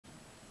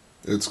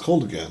It's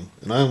cold again,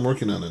 and I am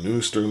working on a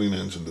new Stirling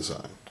engine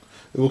design.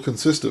 It will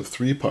consist of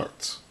 3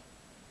 parts: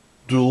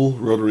 dual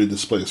rotary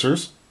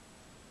displacers,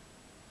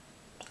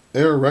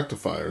 air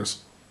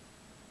rectifiers,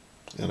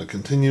 and a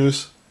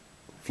continuous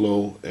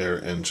flow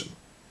air engine.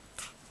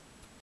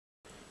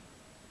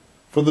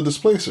 For the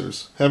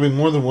displacers, having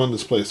more than one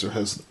displacer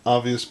has the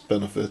obvious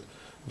benefit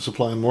of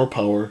supplying more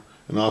power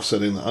and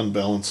offsetting the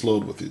unbalanced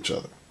load with each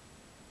other.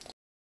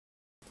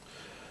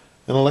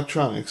 In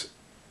electronics,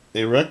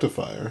 a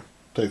rectifier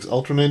takes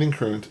alternating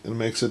current and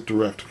makes it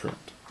direct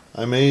current.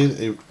 I made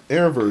an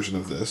air version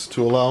of this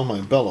to allow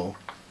my bellow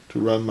to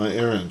run my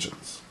air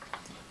engines.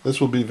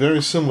 This will be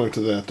very similar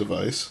to that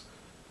device.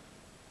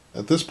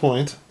 At this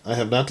point, I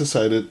have not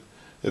decided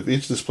if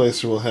each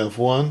displacer will have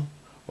one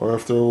or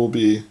if there will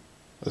be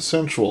a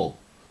central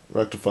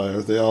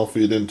rectifier they all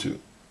feed into.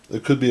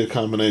 It could be a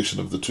combination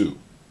of the two.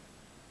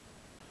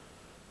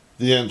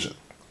 The engine.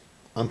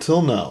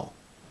 Until now,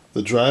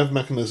 the drive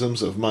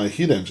mechanisms of my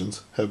heat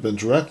engines have been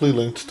directly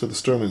linked to the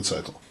Stirling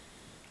cycle,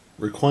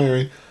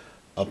 requiring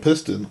a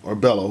piston or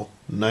bellow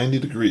 90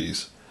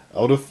 degrees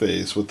out of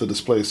phase with the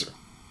displacer.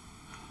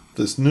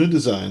 This new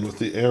design with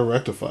the air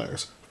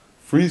rectifiers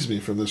frees me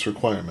from this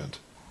requirement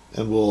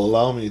and will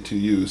allow me to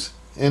use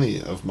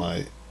any of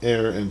my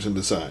air engine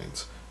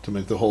designs to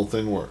make the whole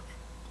thing work.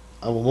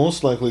 I will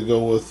most likely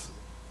go with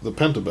the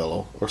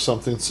pentabellow or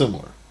something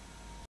similar.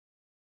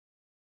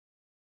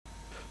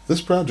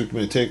 This project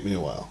may take me a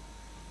while,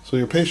 so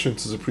your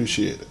patience is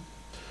appreciated.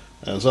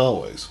 As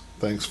always,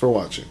 thanks for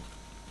watching.